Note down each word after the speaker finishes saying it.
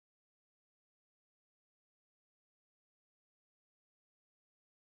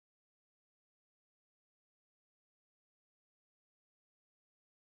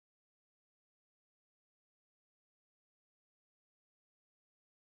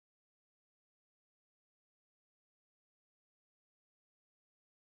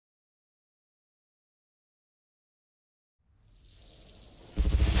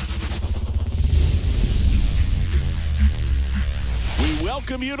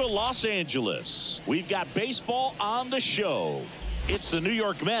welcome you to Los Angeles. We've got baseball on the show. It's the New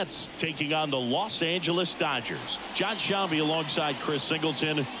York Mets taking on the Los Angeles Dodgers. John Shambi alongside Chris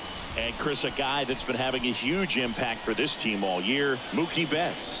Singleton. And Chris, a guy that's been having a huge impact for this team all year, Mookie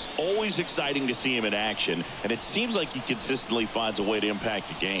Betts. Always exciting to see him in action, and it seems like he consistently finds a way to impact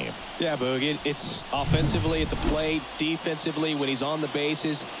the game. Yeah, Boog, it's offensively at the plate, defensively when he's on the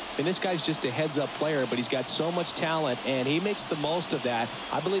bases. And this guy's just a heads-up player, but he's got so much talent, and he makes the most of that.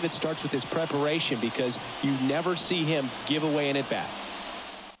 I believe it starts with his preparation because you never see him give away an at-bat.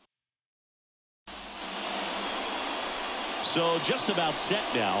 So just about set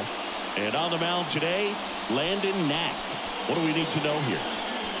now. And on the mound today, Landon Knack. What do we need to know here?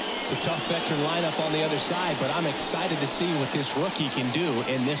 It's a tough veteran lineup on the other side, but I'm excited to see what this rookie can do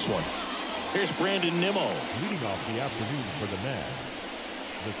in this one. Here's Brandon Nimmo. Leading off the afternoon for the Mets,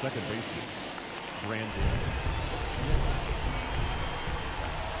 the second baseman, Brandon.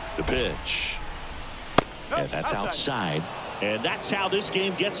 The pitch. And that's outside. And that's how this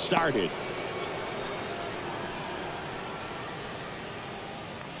game gets started.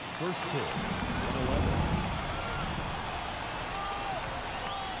 First pitch, 111.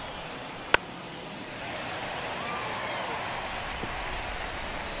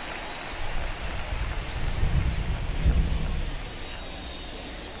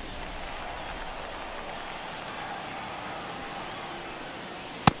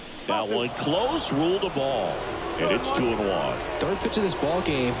 That one close, ruled a ball. And it's 2-1. Third pitch of this ball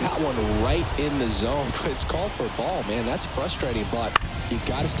game, got one right in the zone, but it's called for a ball, man. That's frustrating, but you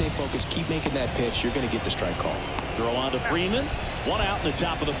got to stay focused. Keep making that pitch. You're going to get the strike call. Throw on to Freeman. One out in the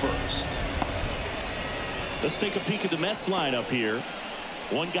top of the first. Let's take a peek at the Mets lineup here.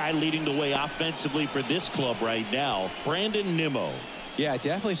 One guy leading the way offensively for this club right now, Brandon Nimmo. Yeah,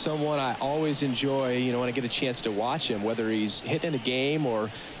 definitely someone I always enjoy, when I get a chance to watch him, whether he's hitting a game or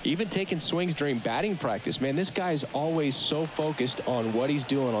even taking swings during batting practice. Man, this guy's always so focused on what he's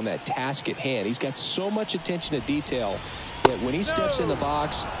doing on that task at hand. He's got so much attention to detail that when he steps in the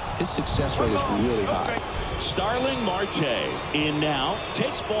box, his success rate is really high. Starling Marte in now,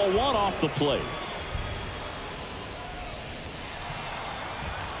 takes ball one off the plate.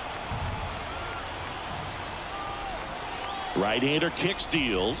 Right-hander kicks,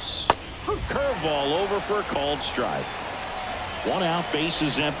 deals. Curveball over for a called strike. One out,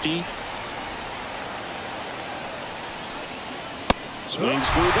 bases empty. Swings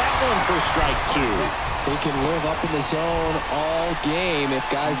through that one for strike two. He can live up in the zone all game if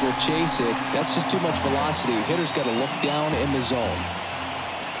guys will chase it. That's just too much velocity. Hitter's got to look down in the zone.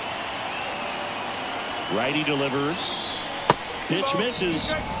 Righty delivers. Pitch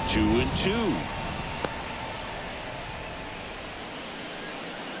misses. 2-2.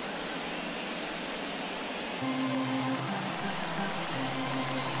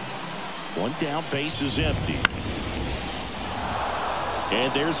 One down, base is empty.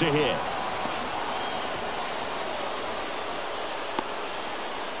 And there's a hit.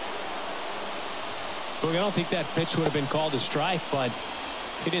 Look, I don't think that pitch would have been called a strike, but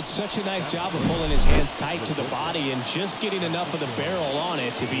he did such a nice job of pulling his hands tight to the body and just getting enough of the barrel on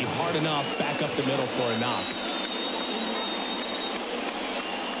it to be hard enough back up the middle for a knock.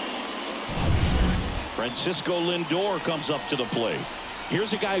 Francisco Lindor comes up to the plate.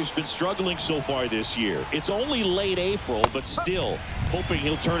 Here's a guy who's been struggling so far this year. It's only late April, but still hoping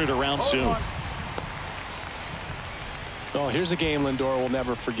he'll turn it around soon. Oh, here's a game Lindor will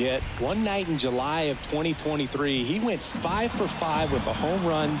never forget. One night in July of 2023, he went 5 for 5 with a home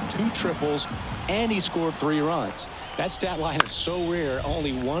run, 2 triples, and he scored 3 runs. That stat line is so rare.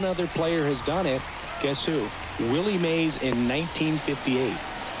 Only one other player has done it. Guess who? Willie Mays in 1958.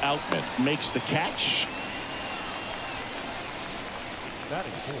 Outman makes the catch.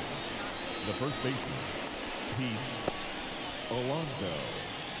 Batting fourth, the first baseman, Pete Alonso.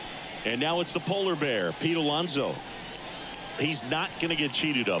 And now it's the polar bear, Pete Alonso. He's not going to get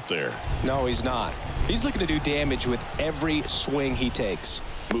cheated up there. No, he's not. He's looking to do damage with every swing he takes.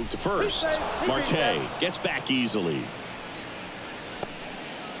 Move to first. Marte gets back easily.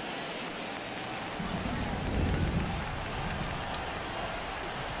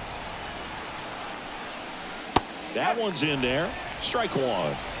 That one's in there. Strike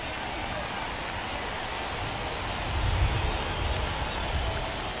one.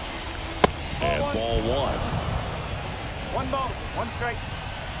 And ball one. 1 ball, 1 strike.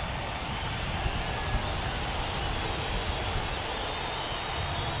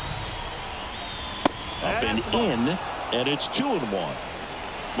 Up and in, and it's 2-1.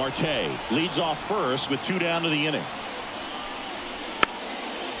 Marte leads off first with 2 down to the inning.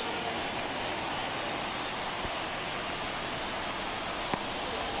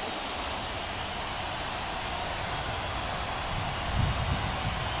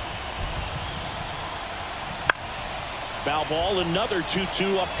 Foul ball, another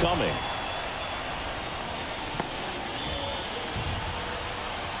 2-2 upcoming.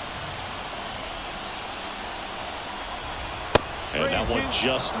 And that one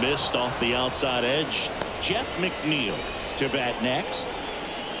just missed off the outside edge. Jeff McNeil to bat next.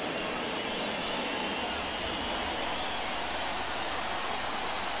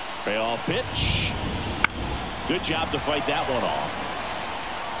 Payoff pitch. Good job to fight that one off.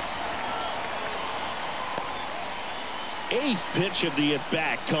 8th pitch of the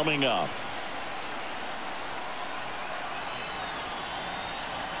at-bat coming up.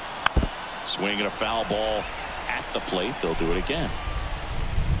 Swinging a foul ball at the plate. They'll do it again.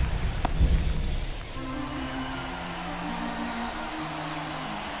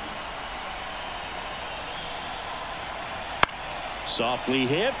 Softly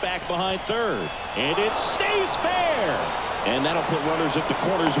hit back behind third, and it stays fair, and that'll put runners at the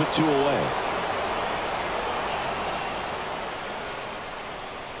corners with 2 away.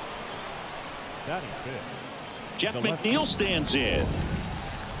 Batting fifth, Jeff McNeil stands in.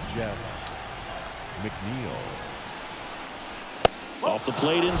 Jeff McNeil. Off the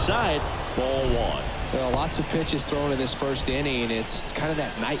plate inside, ball 1. Well, lots of pitches thrown in this first inning. It's kind of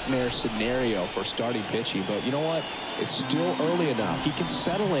that nightmare scenario for starting pitching. But you know what? It's still early enough. He can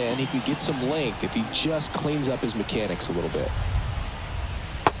settle in. He can get some length if he just cleans up his mechanics a little bit.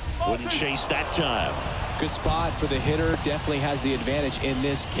 Wouldn't chase that time. Good spot for the hitter. Definitely has the advantage in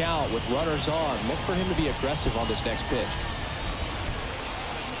this count with runners on. Look for him to be aggressive on this next pitch.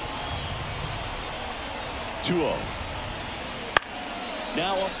 2-0.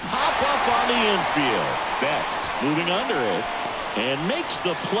 Now a pop-up on the infield. Betts moving under it and makes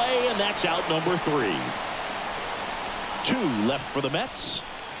the play, and that's out number 3. 2 left for the Mets.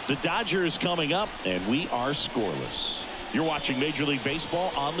 The Dodgers coming up, and we are scoreless. You're watching Major League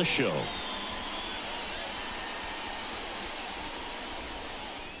Baseball on the show.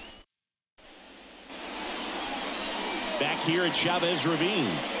 Back here at Chavez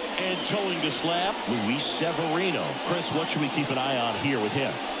Ravine. And towing the slab, Luis Severino. Chris, what should we keep an eye on here with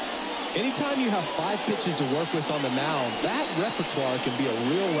him? Anytime you have 5 pitches to work with on the mound, that repertoire can be a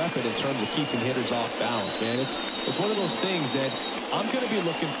real weapon in terms of keeping hitters off balance, man. It's one of those things that I'm going to be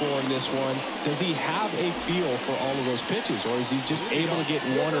looking for in this one. Does he have a feel for all of those pitches, or is he just able to get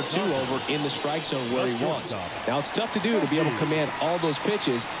 1 or 2 over in the strike zone where he wants? Now, it's tough to do to be able to command all those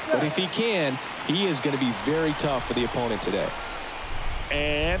pitches, but if he can, he is going to be very tough for the opponent today.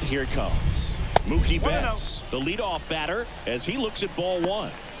 And here it comes. Mookie Betts, the leadoff batter, as he looks at ball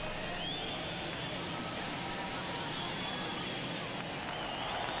 1.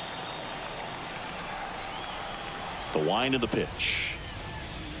 The wind of the pitch.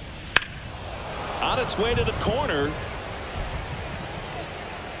 On its way to the corner.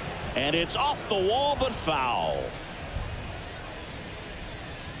 And it's off the wall, but foul.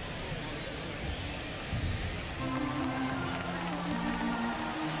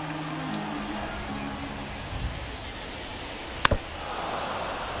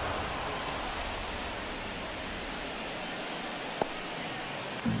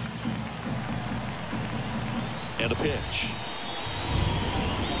 And a pitch.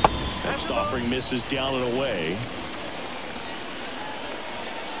 Next offering misses down and away.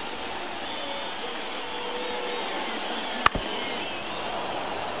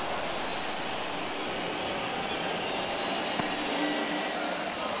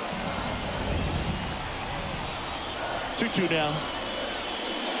 Two now.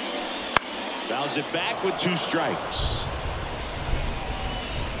 Fouls it back with 2 strikes.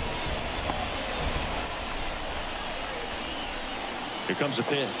 Here comes a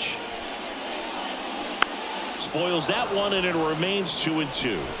pitch. Spoils that one, and it remains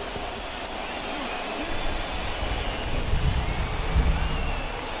 2-2.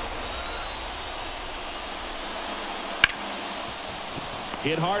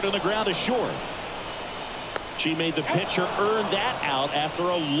 Hit hard on the ground is short. She made the pitcher earn that out after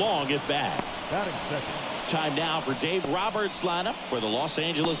a long at bat. Batting second. Time now for Dave Roberts' lineup for the Los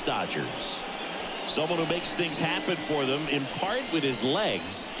Angeles Dodgers. Someone who makes things happen for them, in part with his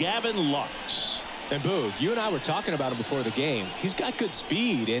legs, Gavin Lux. And Boo, you and I were talking about him before the game. He's got good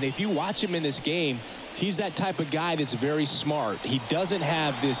speed, and if you watch him in this game, he's that type of guy that's very smart. He doesn't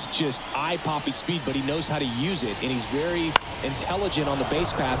have this just eye-popping speed, but he knows how to use it, and he's very intelligent on the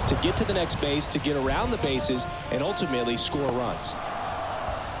base paths to get to the next base, to get around the bases, and ultimately score runs.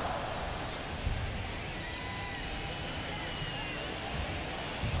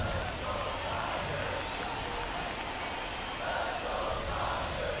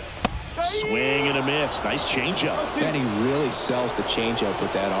 Swing and a miss. Nice changeup. And he really sells the changeup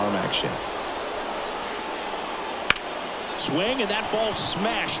with that arm action. Swing, and that ball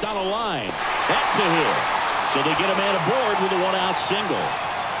smashed on a line. That's a hit. So they get a man aboard with a one-out single.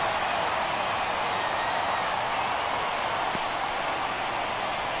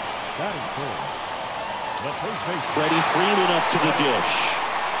 Batting third. The first base. Freddie Freeman up to the dish.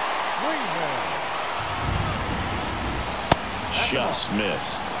 Just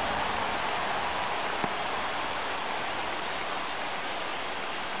missed.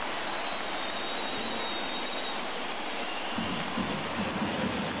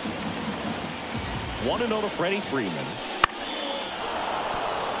 One to know to Freddie Freeman.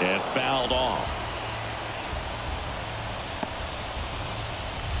 And fouled off.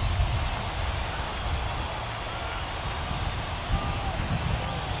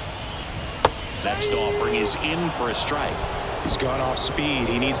 Next offering is in for a strike. He's gone off speed.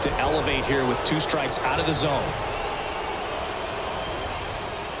 He needs to elevate here with 2 strikes out of the zone.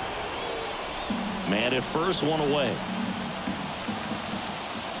 Man at first, one away.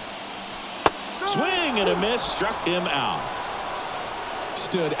 Swing and a miss, struck him out.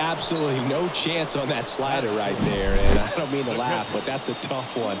 Stood absolutely no chance on that slider right there, and I don't mean to laugh, but that's a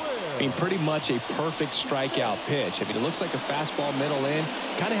tough one. I mean, pretty much a perfect strikeout pitch. I mean, it looks like a fastball middle in,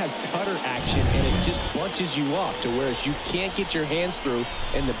 kind of has cutter action, and it just bunches you up to whereas you can't get your hands through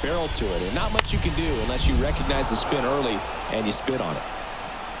and the barrel to it, and not much you can do unless you recognize the spin early and you spit on it.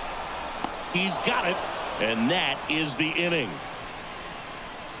 He's got it, and that is the inning.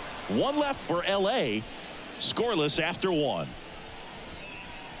 One left for LA, scoreless after 1.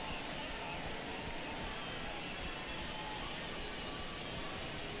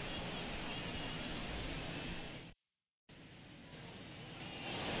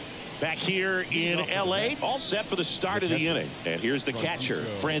 Back here in LA, all set for the start of the inning. And here's the catcher,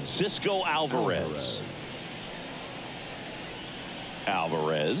 Francisco Alvarez.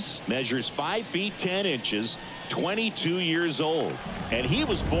 Alvarez measures 5 feet 10 inches, 22 years old, and he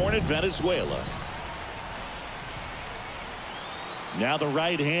was born in Venezuela. Now the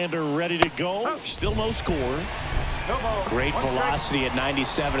right-hander ready to go. Still no score. Great velocity at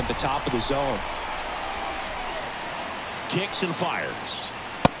 97 at the top of the zone. Kicks and fires.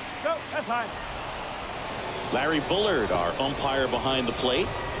 Go, that's fine. Larry Bullard, our umpire behind the plate.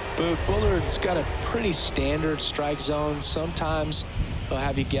 But Bullard's got a pretty standard strike zone. Sometimes they'll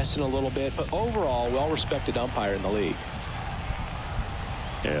have you guessing a little bit, but overall, well-respected umpire in the league.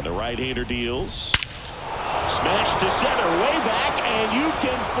 And the right-hander deals. Smash to center, way back, and you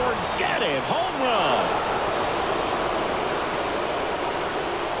can forget it. Home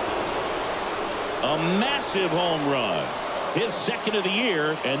run. A massive home run. His second of the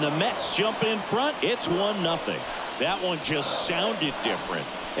year, and the Mets jump in front. It's 1-0. That one just sounded different.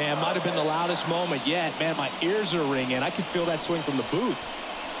 And might have been the loudest moment yet. Man, my ears are ringing. I can feel that swing from the booth.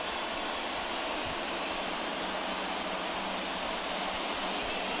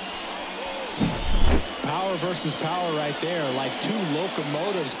 Power versus power right there. Like 2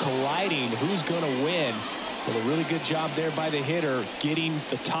 locomotives colliding. Who's going to win? Well, a really good job there by the hitter. Getting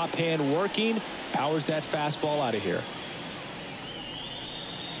the top hand working. Powers that fastball out of here.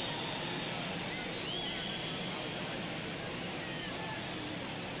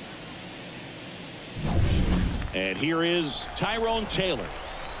 And here is Tyrone Taylor.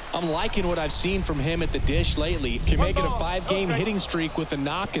 I'm liking what I've seen from him at the dish lately. Can make it a 5-game hitting streak with a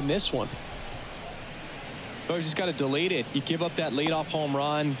knock in this one. But you just got to delete it. You give up that leadoff home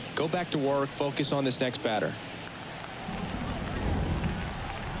run. Go back to work. Focus on this next batter.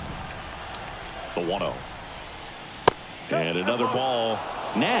 The 1-0. And another ball.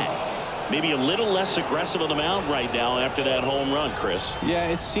 Nag. Maybe a little less aggressive on the mound right now after that home run, Chris. Yeah,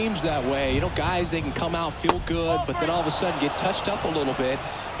 it seems that way. You know, guys, they can come out, feel good, but then all of a sudden get touched up a little bit,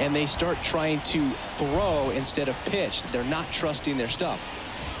 and they start trying to throw instead of pitch. They're not trusting their stuff.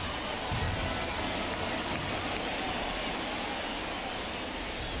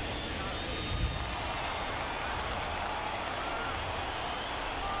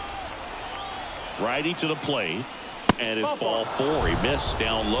 Righty to the plate, and it's ball 4. He missed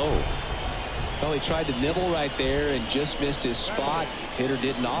down low. Well, he tried to nibble right there and just missed his spot. Hitter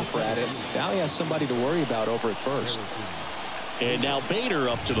didn't offer at it. Now he has somebody to worry about over at first. And now Bader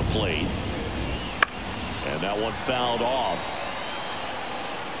up to the plate. And that one fouled off.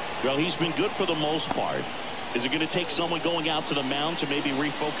 Well, he's been good for the most part. Is it going to take someone going out to the mound to maybe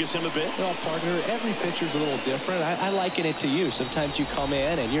refocus him a bit? Well, partner, every pitcher's a little different. I liken it to you. Sometimes you come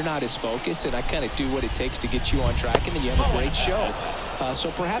in and you're not as focused, and I kind of do what it takes to get you on track, and then you have a great show.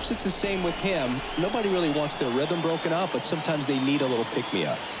 So perhaps it's the same with him. Nobody really wants their rhythm broken up, but sometimes they need a little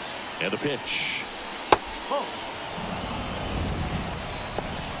pick-me-up. And a pitch.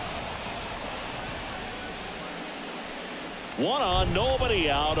 One on,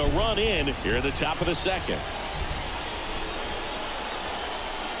 nobody out, a run in here at the top of the second.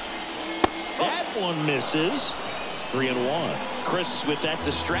 That one misses. 3-1. Chris, with that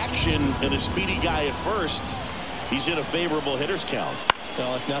distraction and a speedy guy at first, he's in a favorable hitter's count.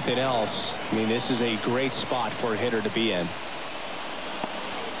 Well, if nothing else, I mean, this is a great spot for a hitter to be in.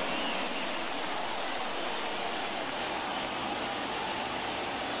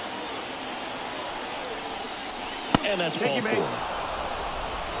 And that's ball 4.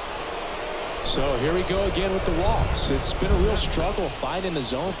 So here we go again with the walks. It's been a real struggle finding the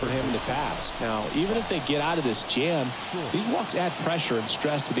zone for him in the past. Now, even if they get out of this jam, these walks add pressure and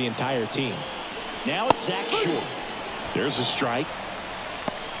stress to the entire team. Now it's Zach Short. There's a strike.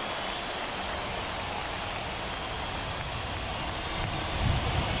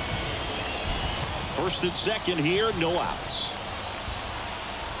 First and second here, no outs.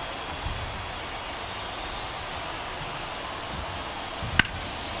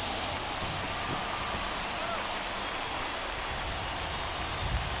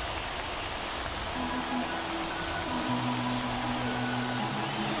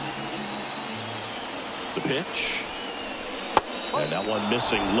 The pitch. And that one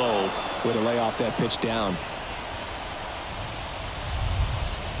missing low. Way to lay off that pitch down.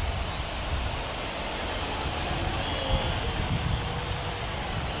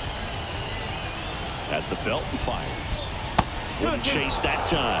 At the belt and fires. Wouldn't chase that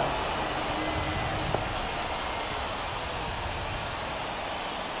time.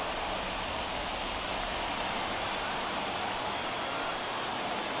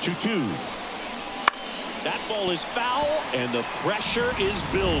 Two. That ball is foul, and the pressure is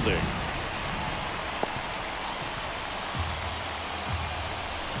building.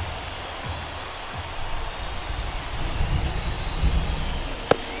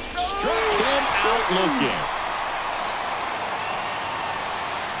 Struck him out looking.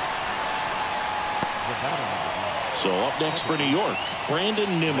 So up next for New York,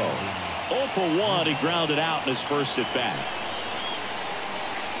 Brandon Nimmo. 0 for 1, he grounded out in his first at bat.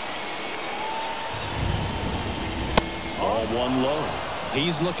 All one low.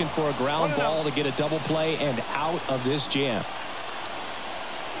 He's looking for a ground ball to get a double play and out of this jam.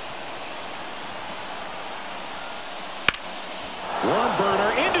 Warm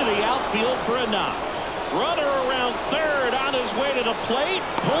burner into the outfield for a knock. Runner around third on his way to the plate.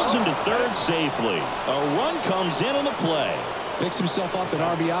 Pulls him to third safely. A run comes in on the play. Picks himself up at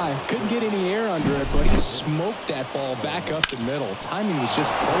RBI. Couldn't get any air under it, but he smoked that ball back up the middle. Timing was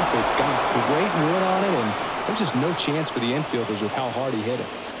just perfect. Got great wood on it, and there's just no chance for the infielders with how hard he hit it.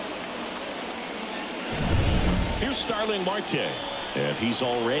 Here's Starling Marte, and he's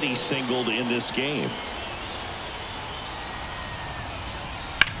already singled in this game.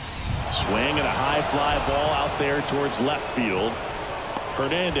 Swing and a high fly ball out there towards left field.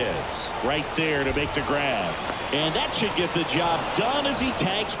 Hernandez right there to make the grab. And that should get the job done as he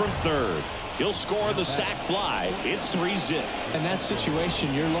tags from third. He'll score the sac fly. It's 3-zip. In that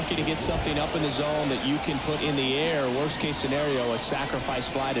situation, you're looking to get something up in the zone that you can put in the air. Worst case scenario, a sacrifice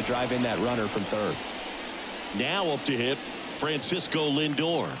fly to drive in that runner from third. Now up to hit Francisco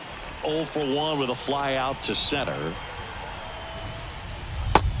Lindor. 0 for 1 with a fly out to center.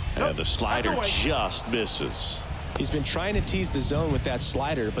 And the slider just misses. He's been trying to tease the zone with that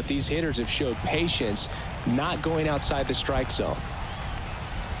slider, but these hitters have showed patience, not going outside the strike zone.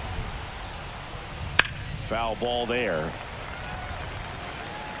 Foul ball there.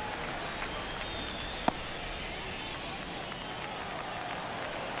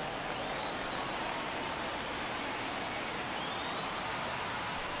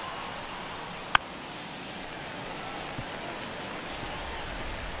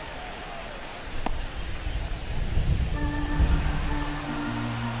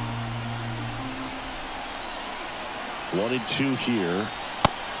 One and two here.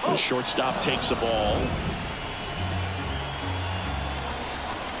 The shortstop takes the ball.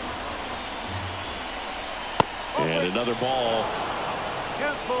 And another ball.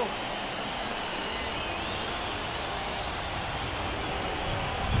 Careful.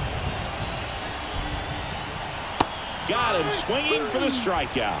 Got him swinging for the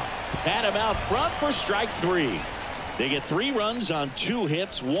strikeout. Had him out front for strike 3. They get 3 runs on 2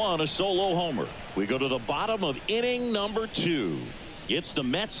 hits, 1 a solo homer. We go to the bottom of inning number 2. It's the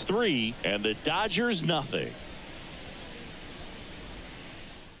Mets 3 and the Dodgers nothing.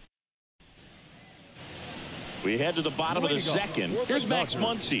 We head to the bottom of the second. Here's Max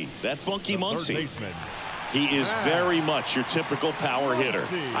Muncy, that funky Muncy. He is very much your typical power hitter.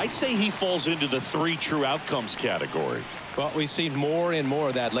 I'd say he falls into the 3 true outcomes category. Well, we've seen more and more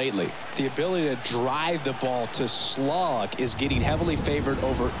of that lately. The ability to drive the ball to slug is getting heavily favored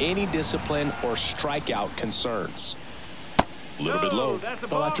over any discipline or strikeout concerns. A little bit low.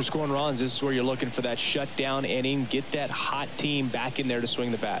 Well, after scoring runs, this is where you're looking for that shutdown inning. Get that hot team back in there to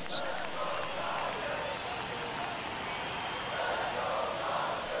swing the bats.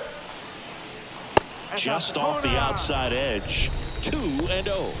 Just off the outside edge.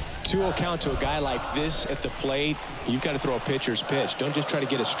 2-0. 2-0 count to a guy like this at the plate. You've got to throw a pitcher's pitch. Don't just try to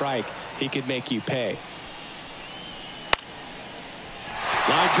get a strike. He could make you pay.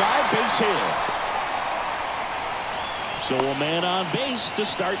 Line drive, base hit. So a man on base to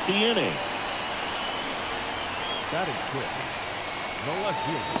start the inning. Batting quick. No left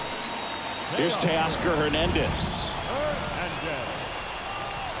field. Here's Teoscar Hernandez.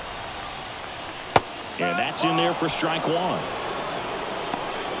 And that's in there for strike one.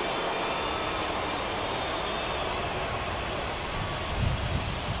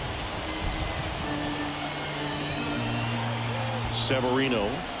 Severino.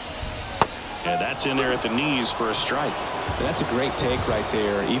 And that's in there at the knees for a strike. And that's a great take right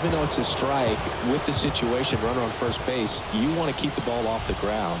there. Even though it's a strike, with the situation, runner on first base, you want to keep the ball off the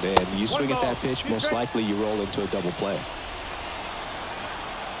ground. And you swing at that pitch, most likely you roll into a double play.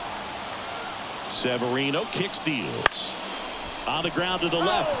 Severino kicks, deals. On the ground to the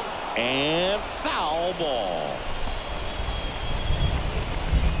left. And foul ball.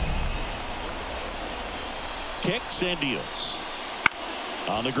 Kicks and deals.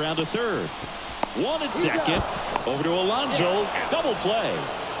 On the ground to third. One at second. Over to Alonso. Double play.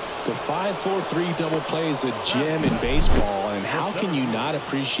 The 5-4-3 double play is a gem in baseball, and how can you not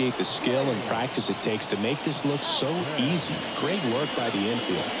appreciate the skill and practice it takes to make this look so easy? Great work by the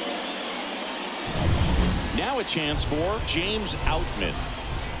infield. Now a chance for James Outman.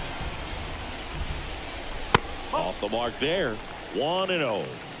 Off the mark there. 1-0.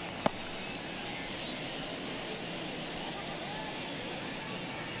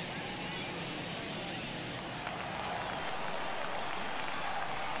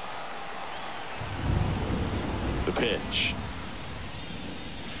 The pitch.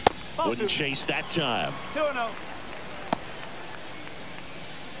 Wouldn't chase that time. 2-0.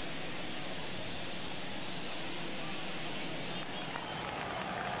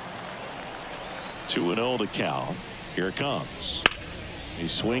 Two and 0 to count. Here it comes. He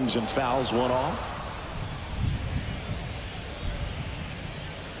swings and fouls one off.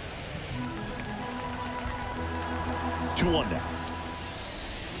 Two one now.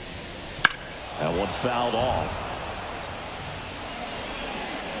 That one fouled off.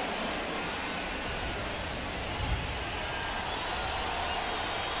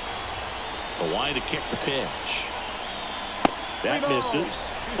 The line to kick the pitch. That misses.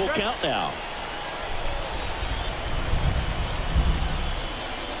 Full count now.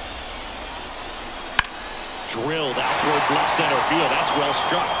 Drilled out towards left center field. That's well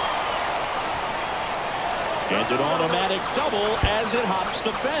struck. And an automatic double as it hops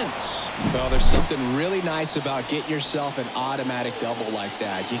the fence. Well, there's something really nice about getting yourself an automatic double like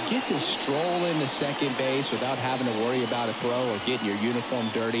that. You get to stroll into second base without having to worry about a throw or getting your uniform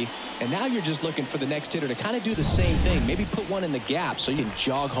dirty. And now you're just looking for the next hitter to kind of do the same thing. Maybe put one in the gap so you can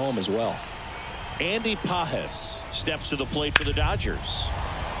jog home as well. Andy Pages steps to the plate for the Dodgers.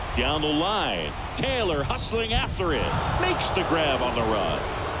 Down the line. Taylor hustling after it. Makes the grab on the run.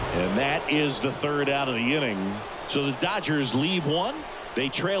 And that is the third out of the inning. So the Dodgers leave one. They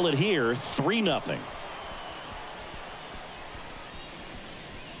trail it here 3-0.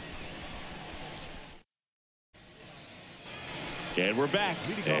 And we're back.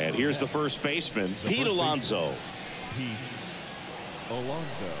 And here's the first baseman, Pete Alonso. Pete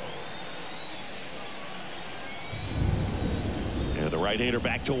Alonso. And the right-hander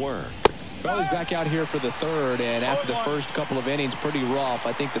back to work. Well, he's back out here for the third, and after the first couple of innings, pretty rough.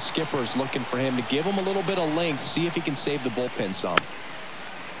 I think the skipper is looking for him to give him a little bit of length, see if he can save the bullpen some.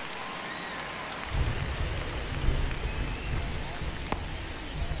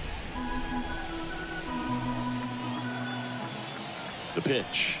 The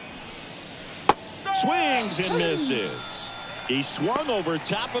pitch. Swings and misses. He swung over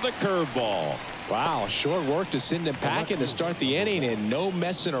top of the curveball. Wow, short work to send him packing to start the inning, and no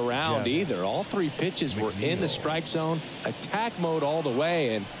messing around either. All three pitches were in the strike zone, attack mode all the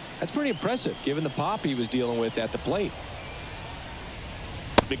way, and that's pretty impressive given the pop he was dealing with at the plate.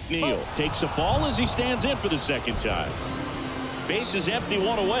 McNeil takes a ball as he stands in for the second time. Base is empty,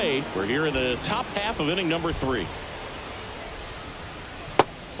 one away. We're here in the top half of inning number 3.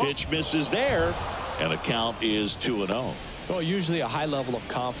 Pitch misses there, and the count is 2-0. Well, usually a high level of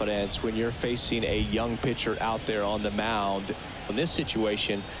confidence when you're facing a young pitcher out there on the mound. In this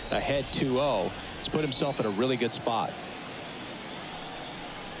situation, ahead 2-0, he's put himself in a really good spot.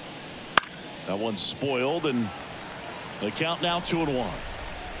 That one's spoiled, and the count now 2-1.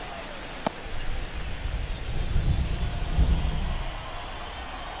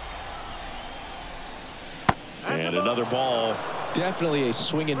 And another ball. Definitely a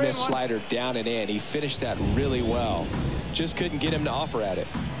swing and miss slider down and in. He finished that really well. Just couldn't get him to offer at it.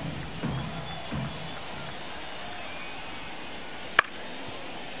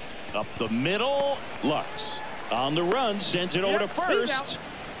 Up the middle. Lux on the run, sends it over to first.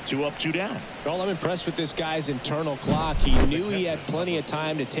 2 up, 2 down. Well, I'm impressed with this guy's internal clock. He knew he had plenty of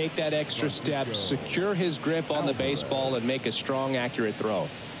time to take that extra step, secure his grip on the baseball, and make a strong, accurate throw.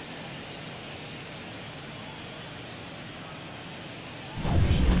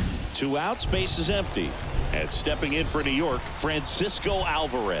 Two outs, base is empty. And stepping in for New York, Francisco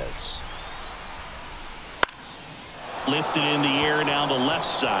Alvarez. Lifted in the air down the left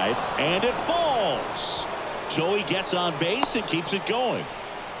side, and it falls. So he gets on base and keeps it going.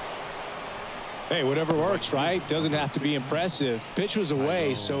 Hey, whatever works, right? Doesn't have to be impressive. Pitch was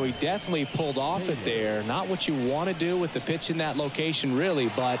away, so he definitely pulled off it there. Not what you want to do with the pitch in that location, really,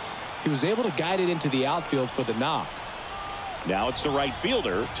 but he was able to guide it into the outfield for the knock. Now it's the right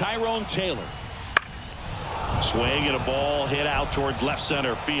fielder, Tyrone Taylor. Swing and a ball hit out towards left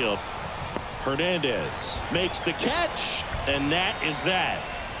center field. Hernandez makes the catch, and that is that.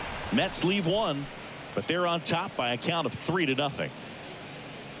 Mets leave one, but they're on top by a count of 3-0.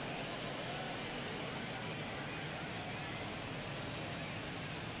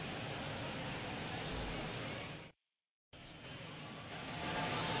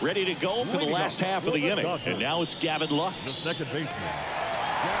 Ready to go for the last half of the inning. And now it's Gavin Lux. The second baseman.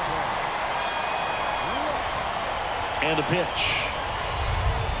 And a pitch.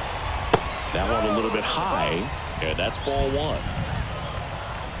 That one a little bit high. And that's ball 1.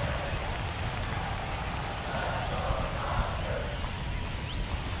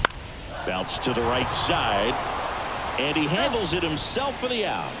 Bounce to the right side. And he handles it himself for the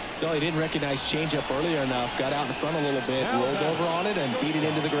out. So he didn't recognize changeup earlier enough. Got out in front a little bit, rolled over on it, and beat it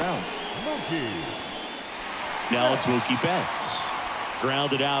into the ground. Now it's Mookie Betts.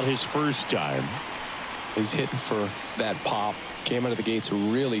 Grounded out his first time. He's hitting for that pop. Came out of the gates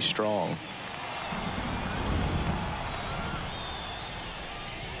really strong.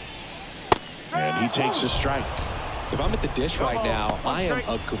 And he takes a strike. If I'm at the dish right now, I am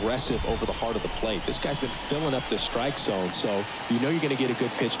aggressive over the heart of the plate. This guy's been filling up the strike zone, so you know you're going to get a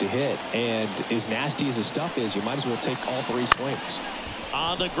good pitch to hit. And as nasty as his stuff is, you might as well take all 3 swings.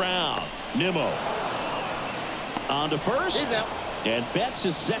 On the ground, Nimmo. On to first, and Betts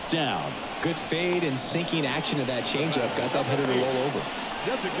is set down. Good fade and sinking action to that changeup. Got that hitter to roll over.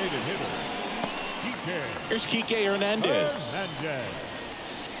 Designated hitter. Here's Kike Hernandez.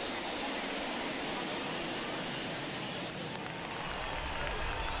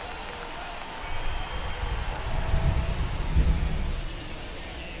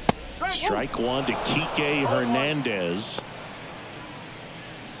 Strike 1 to Kike Hernandez.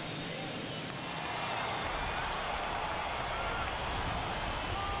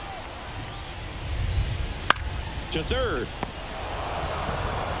 To third.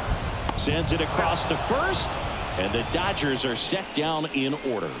 Sends it across to first. And the Dodgers are set down in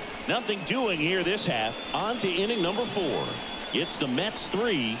order. Nothing doing here this half. On to inning number 4. It's the Mets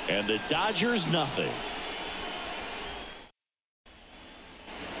 3 and the Dodgers nothing.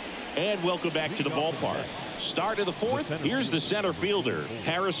 And welcome back to the ballpark. Start of the 4th. Here's the center fielder,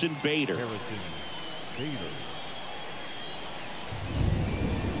 Harrison Bader.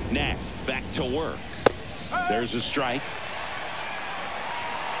 Knack back to work. There's a strike.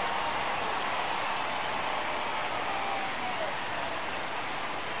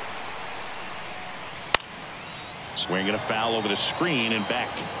 Swinging a foul over the screen and back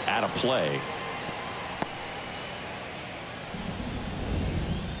out of play.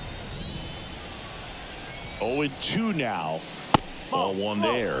 Oh, 2 now. Ball 1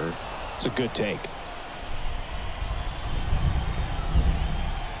 there. It's a good take.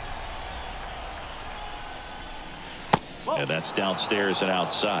 And that's downstairs and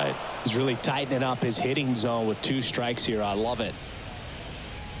outside. He's really tightening up his hitting zone with 2 strikes here. I love it.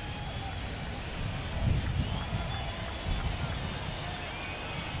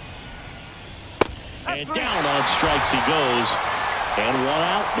 And down on strikes he goes. And 1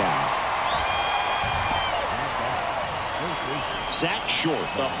 out now. Zach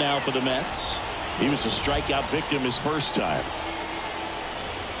Short up now for the Mets. He was a strikeout victim his first time.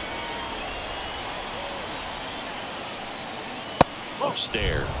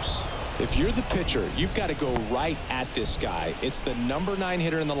 upstairs. If you're the pitcher, you've got to go right at this guy. It's the number 9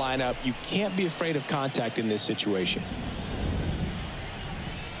 hitter in the lineup. You can't be afraid of contact in this situation.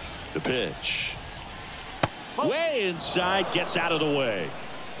 The pitch. Way inside, gets out of the way.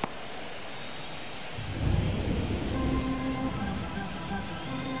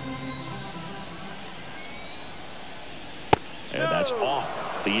 And that's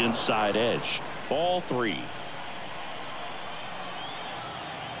off the inside edge. Ball 3.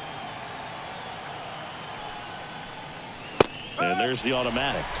 And there's the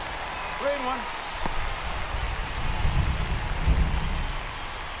automatic. 3-1.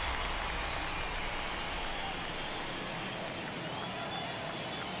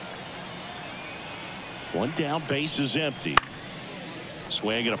 One down, base is empty.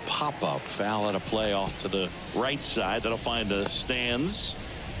 Swing and a pop-up. Foul and a play off to the right side. That'll find the stands.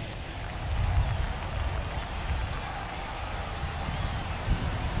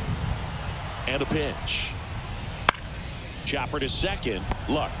 And a pitch. Chopper to second.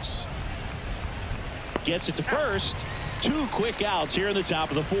 Lux gets it to first. 2 quick outs here in the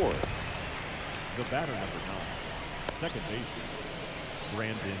top of the 4th. The batter, number 9, second baseman,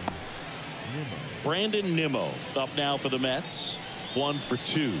 Brandon Nimmo up now for the Mets. 1 for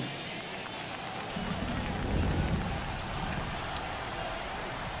 2.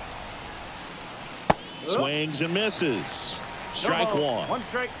 Swings and misses. Strike 1. 1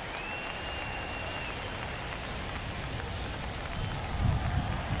 strike.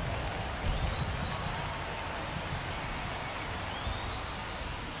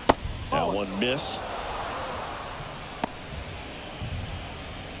 That one missed.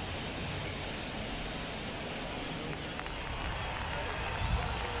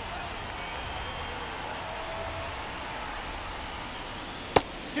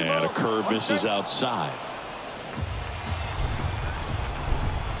 And a curve misses outside.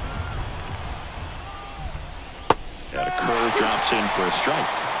 And a curve drops in for a strike.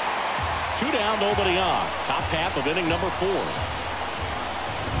 2 down, nobody on. Top half of inning number 4.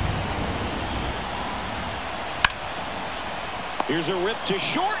 Here's a rip to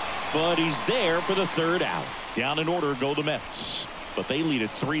short, but he's there for the 3rd out. Down in order go the Mets, but they lead it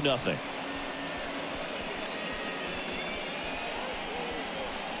 3-0.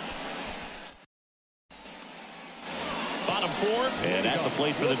 Bottom 4, and at the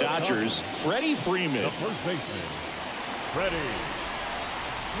plate for the Dodgers, Freddie Freeman. The first baseman, Freddie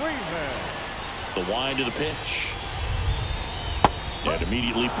Freeman. The wind to the pitch. And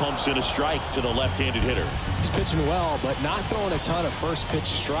immediately pumps in a strike to the left-handed hitter. He's pitching well, but not throwing a ton of first pitch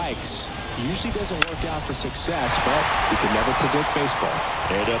strikes. Usually doesn't work out for success, but you can never predict baseball.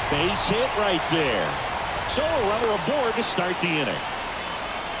 And a base hit right there. So a runner aboard to start the inning.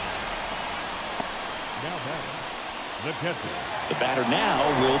 Now batting, the catcher. The batter now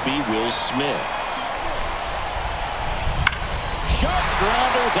will be Will Smith. Sharp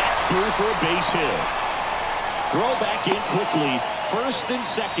grounder, that's through for a base hit. Throw back in quickly. First and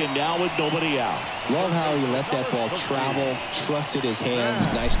second now with nobody out. Love how he let that ball travel, trusted his hands.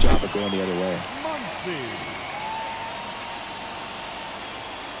 Nice job of going the other way.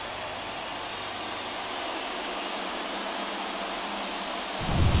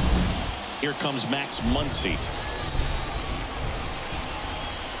 Here comes Max Muncy.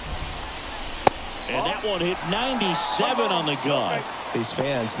 And that one hit 97 on the gun. These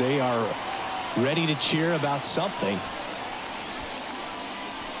fans, they are ready to cheer about something.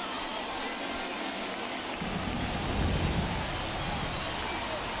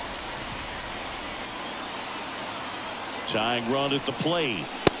 Tying run at the plate.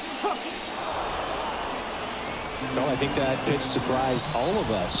 No, I think that pitch surprised all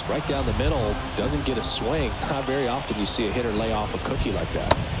of us. Right down the middle, doesn't get a swing. Not very often you see a hitter lay off a cookie like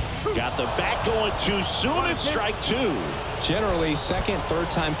that. Got the bat going too soon. It's strike 2. Generally, second,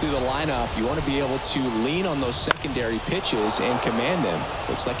 third time through the lineup, you want to be able to lean on those secondary pitches and command them.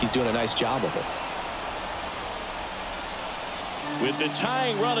 Looks like he's doing a nice job of it. With the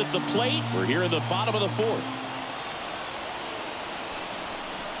tying run at the plate, we're here in the bottom of the 4th.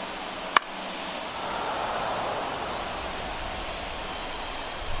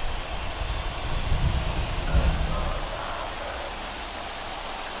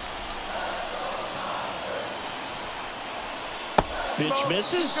 Pitch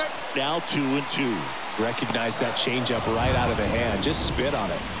misses. Now 2-2. Recognize that changeup right out of the hand. Just spit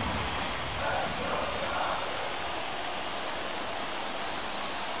on it.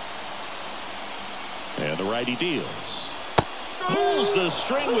 And the righty deals. Pulls the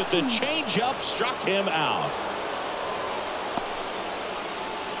string with the changeup. Struck him out.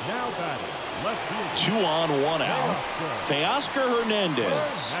 Now batting, Left field. 2 on, 1 out. Teoscar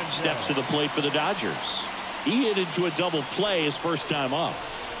Hernandez steps to the plate for the Dodgers. He hit into a double play his first time up.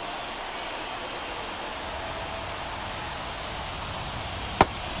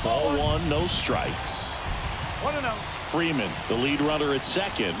 Ball 1, no strikes. 1-0. Freeman, the lead runner at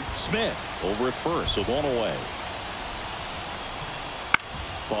second. Smith over at first with 1 away.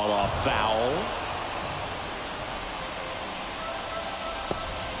 Fought off foul.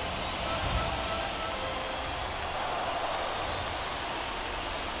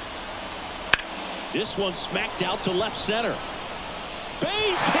 This one smacked out to left center.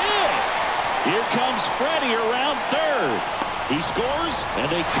 Base hit. Here comes Freddie around third. He scores, and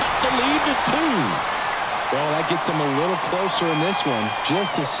they cut the lead to 2. Well, that gets him a little closer in this one.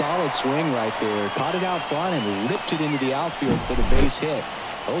 Just a solid swing right there. Caught it out front and ripped it into the outfield for the base hit.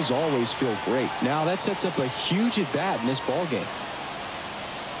 Those always feel great. Now that sets up a huge at bat in this ball game.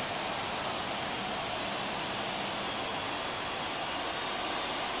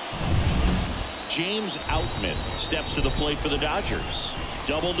 James Outman steps to the plate for the Dodgers.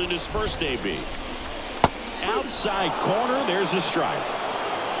 Doubled in his first AB. Outside corner, there's a strike.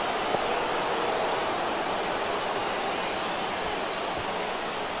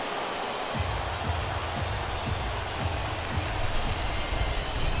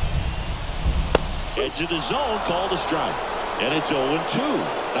 Edge of the zone, called a strike. And it's 0-2.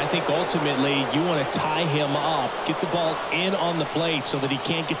 I think ultimately you want to tie him up, get the ball in on the plate so that he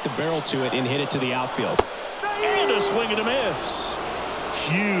can't get the barrel to it and hit it to the outfield. And a swing and a miss.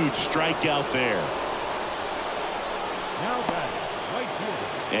 Huge strikeout there. Now batting, right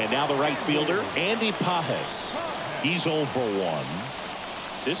fielder. And now the right fielder, Andy Pajes. He's 0 for 1.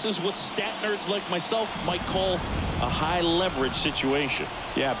 This is what stat nerds like myself might call a high leverage situation.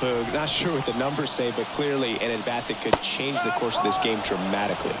 Yeah, Boog, not sure what the numbers say, but clearly an at-bat that could change the course of this game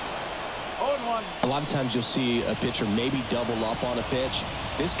dramatically. 0-1. A lot of times you'll see a pitcher maybe double up on a pitch.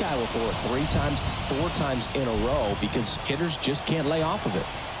 This guy will throw it 3 times, 4 times in a row because hitters just can't lay off of it.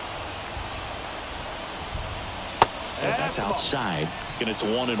 And that's outside, and it's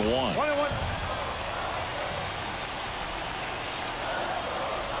 1-1. 1-1.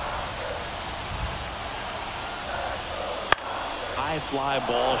 High fly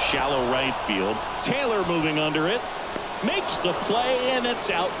ball, shallow right field. Taylor moving under it. Makes the play, and it's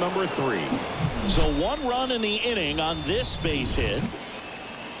out number 3. So 1 run in the inning on this base hit.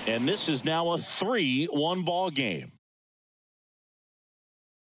 And this is now a 3-1 ball game.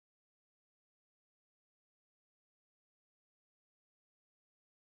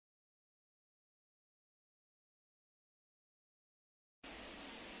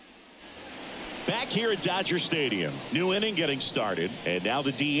 Back here at Dodger Stadium. New inning getting started. And now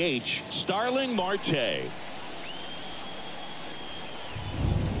the DH, Starling Marte.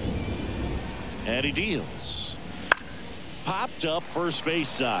 And he deals. Popped up first base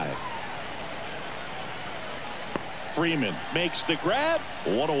side. Freeman makes the grab.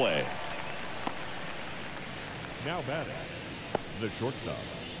 1 away. Now batting, the shortstop,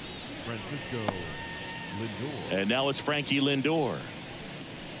 Francisco Lindor. And now it's Frankie Lindor.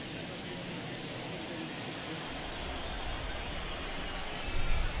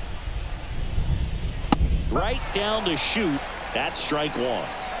 Right down to shoot. That's strike 1.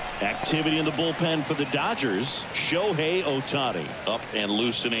 Activity in the bullpen for the Dodgers. Shohei Ohtani up and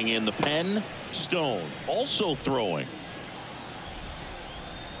loosening in the pen. Stone also throwing.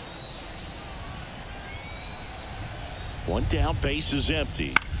 One down, base is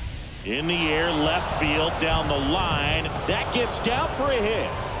empty. In the air, left field, down the line. That gets down for a hit.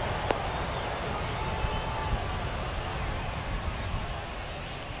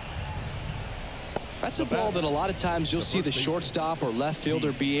 That's a ball that a lot of times you'll see the shortstop or left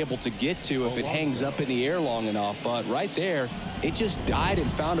fielder be able to get to if it hangs up in the air long enough. But right there, it just died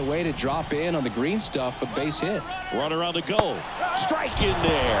and found a way to drop in on the green stuff for the base hit. Runner on the go. Strike in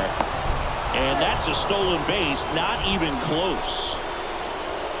there. And that's a stolen base. Not even close.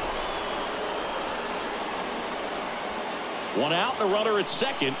 1 out and a runner at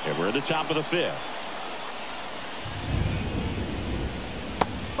second. And we're at the top of the 5th.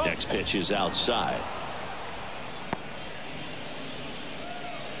 Next pitch is outside.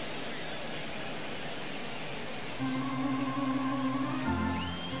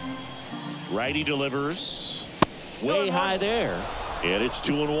 Righty delivers. Way high there. And it's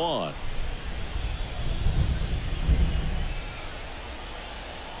 2-1.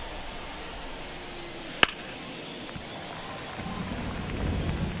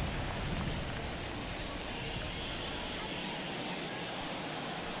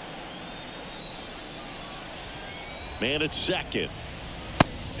 Man at second.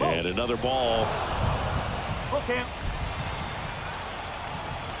 And And another ball. Full count.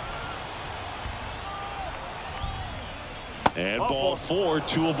 And ball 4,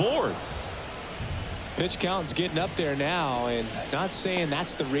 2 aboard. Pitch count's getting up there now, and not saying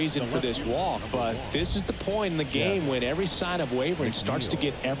that's the reason for this walk, but this is the point in the game when every sign of wavering starts to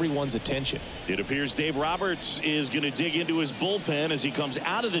get everyone's attention. It appears Dave Roberts is going to dig into his bullpen as he comes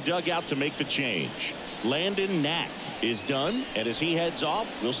out of the dugout to make the change. Landon Knack is done, and as he heads off,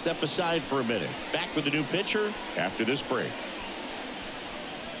 we'll step aside for a minute. Back with a new pitcher after this break.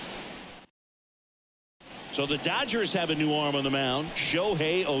 So the Dodgers have a new arm on the mound,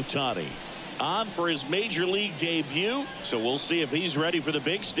 Shohei Ohtani. On for his major league debut, so we'll see if he's ready for the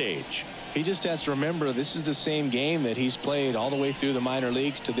big stage. He just has to remember this is the same game that he's played all the way through the minor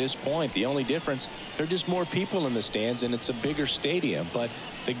leagues to this point. The only difference, there are just more people in the stands and it's a bigger stadium, but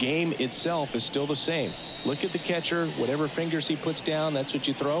the game itself is still the same. Look at the catcher, whatever fingers he puts down, that's what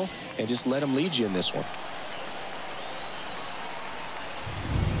you throw, and just let him lead you in this one.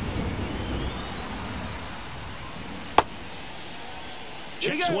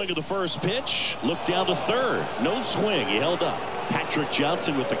 Check swing of the first pitch. Look down to third. No swing. He held up. Patrick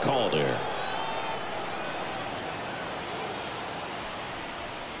Johnson with the call there.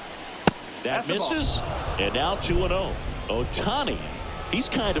 That misses. And now 2-0. Ohtani. He's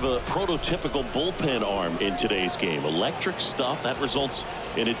kind of a prototypical bullpen arm in today's game. Electric stuff that results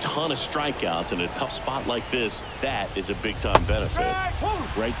in a ton of strikeouts. In a tough spot like this, that is a big-time benefit.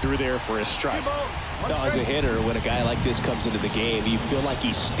 Right through there for a strike. Now, as a hitter, when a guy like this comes into the game, you feel like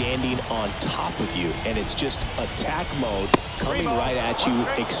he's standing on top of you, and it's just attack mode coming right at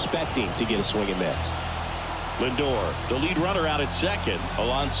you, expecting to get a swing and miss. Lindor, the lead runner out at second.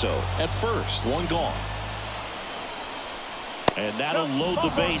 Alonso at first. One gone. And that'll load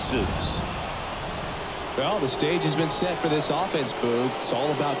the bases. Well, the stage has been set for this offense, Boog. It's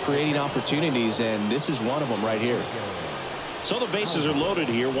all about creating opportunities, and this is one of them right here. So the bases are loaded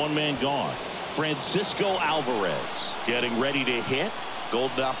here. One man gone. Francisco Alvarez getting ready to hit.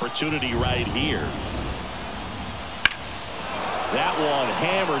 Golden opportunity right here. That one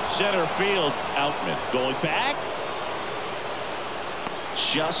hammered center field. Outman going back.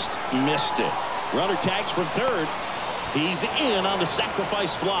 Just missed it. Runner tags from third. He's in on the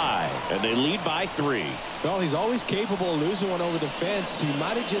sacrifice fly, and they lead by 3. Well, he's always capable of losing one over the fence. He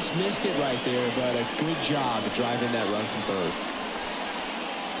might have just missed it right there, but a good job of driving that run from third.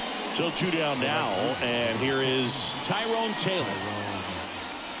 So 2 down now, and here is Tyrone Taylor.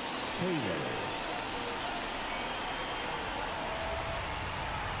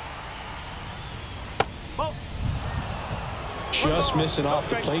 Just missing off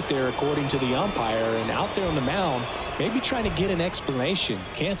the plate there, according to the umpire, and out there on the mound, maybe trying to get an explanation.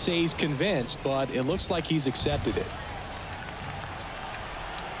 Can't say he's convinced, but it looks like he's accepted it.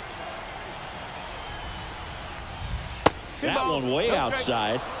 That one way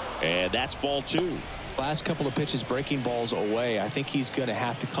outside, and that's ball 2. Last couple of pitches breaking balls away. I think he's going to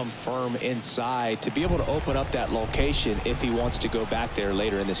have to come firm inside to be able to open up that location if he wants to go back there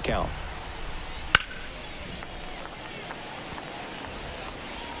later in this count.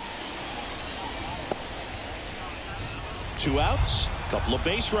 Two outs, a couple of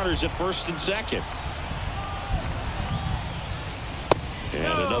base runners at first and second. And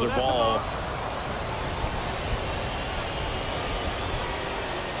another ball.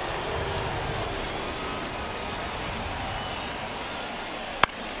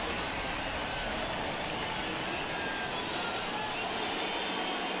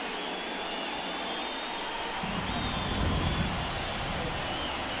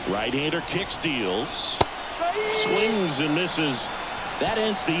 Right-hander kicks, deals. Swings and misses. That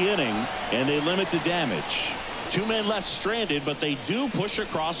ends the inning, and they limit the damage. 2 men left stranded, but they do push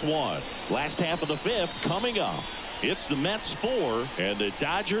across 1. Last half of the 5th coming up. It's the Mets 4 and the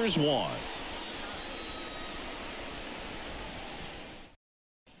Dodgers 1.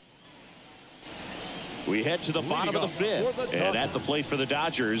 We head to the bottom of the 5th, and at the plate for the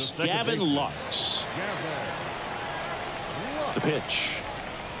Dodgers, Gavin Lux. The pitch.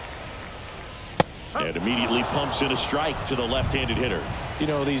 And immediately pumps in a strike to the left-handed hitter. You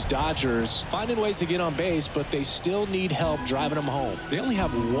know, these Dodgers finding ways to get on base, but they still need help driving them home. They only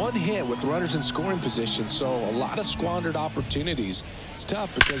have 1 hit with runners in scoring position, so a lot of squandered opportunities. It's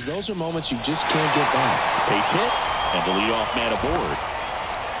tough because those are moments you just can't get back. Base hit, and the leadoff man aboard.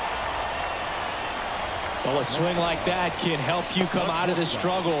 Well, a swing like that can help you come out of the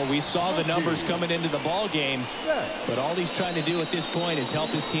struggle. We saw the numbers coming into the ball game, but all he's trying to do at this point is help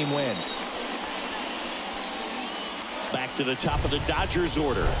his team win. Back to the top of the Dodgers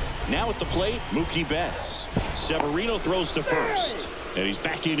order. Now at the plate, Mookie Betts. Severino throws to first. And he's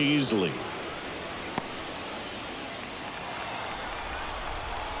back in easily.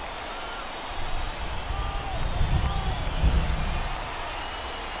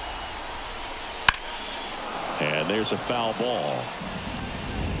 And there's a foul ball.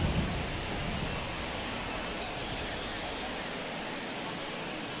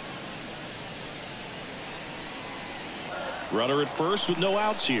 Runner at first with no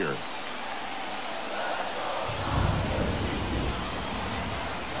outs here.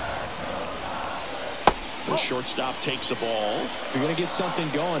 The shortstop takes a ball. If you're going to get something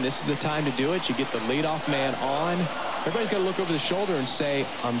going, this is the time to do it. You get the leadoff man on. Everybody's got to look over the shoulder and say,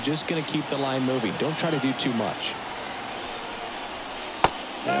 I'm just going to keep the line moving. Don't try to do too much.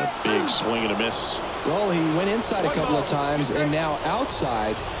 Yeah, big swing and a miss. Well, he went inside a couple of times, and now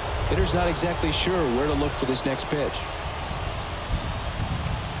outside. Hitter's not exactly sure where to look for this next pitch.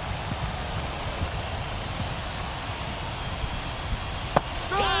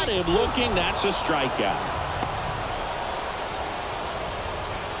 Got him looking. That's a strikeout.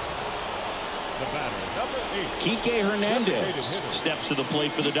 The batter, number 8. Kike Hernandez steps to the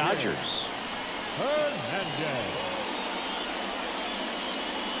plate for the Dodgers. Hernandez.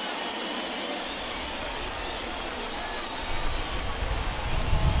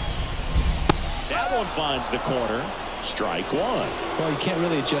 That one finds the corner. Strike one. Well, you can't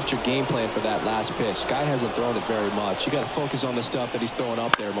really adjust your game plan for that last pitch. Guy hasn't thrown it very much. You got to focus on the stuff that he's throwing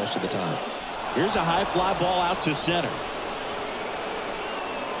up there most of the time. Here's a high fly ball out to center.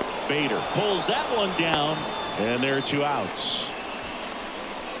 Bader pulls that one down, and there are 2 outs.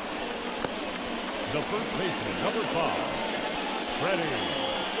 The first baseman, number 5, Freddie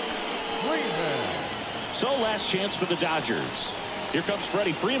Freeman. So last chance for the Dodgers. Here comes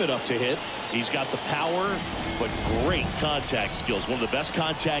Freddie Freeman up to hit. He's got the power, but great contact skills. One of the best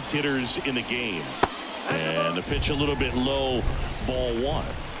contact hitters in the game. And the pitch a little bit low, ball 1.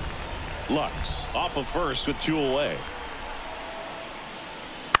 Lux off of first with 2 away.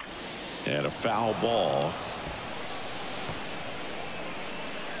 And a foul ball.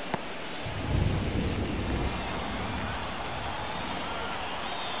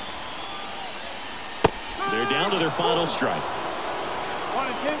 They're down to their final strike. 1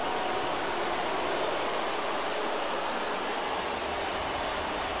 and 2.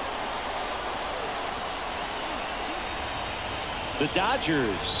 The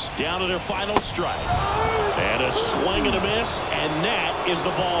Dodgers down to their final strike. And a swing and a miss, and that is the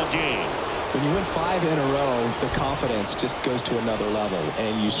ball game. When you win 5 in a row, the confidence just goes to another level,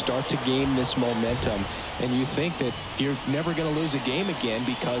 and you start to gain this momentum, and you think that you're never going to lose a game again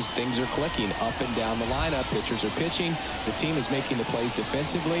because things are clicking up and down the lineup. Pitchers are pitching. The team is making the plays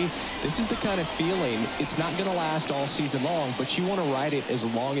defensively. This is the kind of feeling. It's not going to last all season long, but you want to ride it as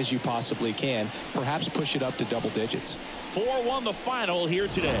long as you possibly can. Perhaps push it up to double digits. 4-1 the final here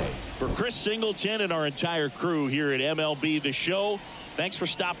today. For Chris Singleton and our entire crew here at MLB The Show, thanks for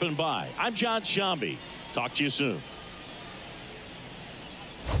stopping by. I'm John Shambi. Talk to you soon.